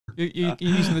You're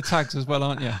using the tags as well,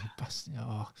 aren't you?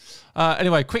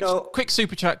 Anyway, quick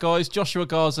super chat, guys. Joshua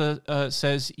Garza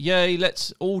says, "Yay,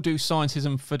 let's all do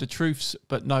scientism for the truths,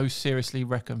 but no, seriously,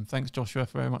 reckon." Thanks, Joshua,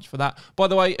 very much for that. By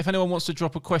the way, if anyone wants to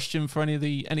drop a question for any of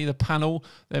the panel,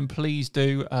 then please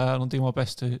do. I'll do my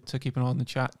best to keep an eye on the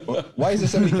chat. Why is there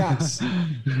so many cats?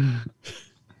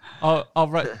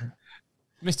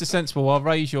 Mr. Sensible, I'll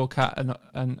raise your cat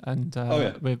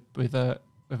with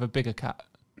a bigger cat.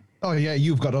 Oh yeah,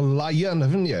 you've got a lion,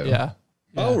 haven't you? Yeah.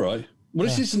 Oh right. Well,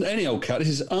 this isn't any old cat. This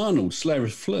is Arnold, Slayer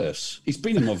of Flurs. He's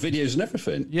been in my videos and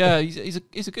everything. Yeah,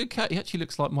 he's a good cat. He actually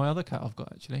looks like my other cat I've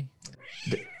got, actually.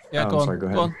 Yeah, go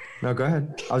ahead. No, go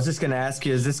ahead. I was just going to ask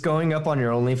you, is this going up on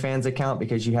your OnlyFans account?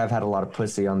 Because you have had a lot of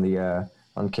pussy on the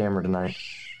on camera tonight.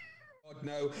 God,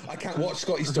 no, I can't watch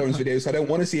Scotty Storm's videos. I don't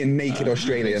want to see a naked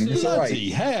Australian. It's all right. Bloody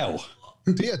hell.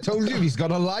 See, I told you he's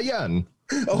got a lion.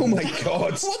 Oh my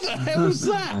God. What the hell was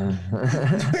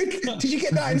that? Did you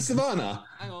get that in Savannah?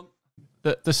 Hang on.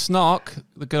 The snark,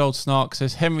 the good old snark,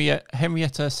 says,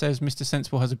 Henrietta says Mr.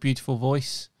 Sensible has a beautiful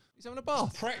voice. He's having a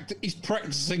bath. He's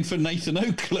practicing for Nathan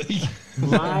Oakley.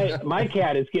 My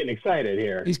cat is getting excited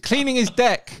here. He's cleaning his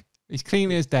deck.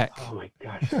 Oh my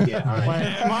gosh. Yeah, all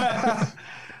right.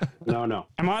 No.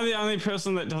 Am I the only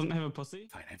person that doesn't have a pussy?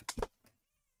 Fine.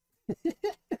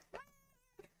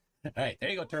 All right, there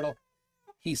you go, Turtle.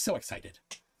 He's so excited.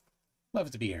 Loves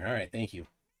to be here. All right, thank you.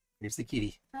 Here's the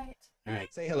kitty. Right. All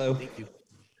right. Say hello. Thank you.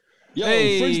 Yo,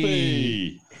 Hey.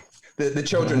 Frisbee. The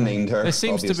children named her. There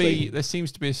seems obviously.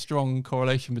 to be a strong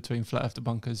correlation between Flat Earth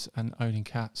Debunkers and owning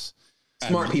cats.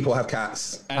 Smart people have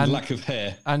cats. And lack of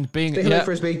hair. And being Say hello,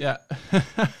 Frisbee. Yeah.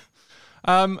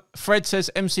 Fred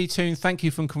says, MC Toon, thank you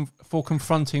for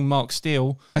confronting Mark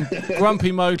Steele. And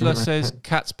Grumpy Modler says,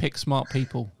 cats pick smart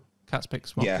people. Cats pick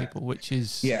smart people, which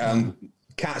is... Yeah,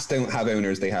 cats don't have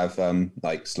owners. They have,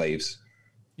 like, slaves.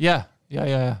 Yeah,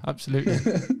 absolutely.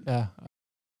 Yeah.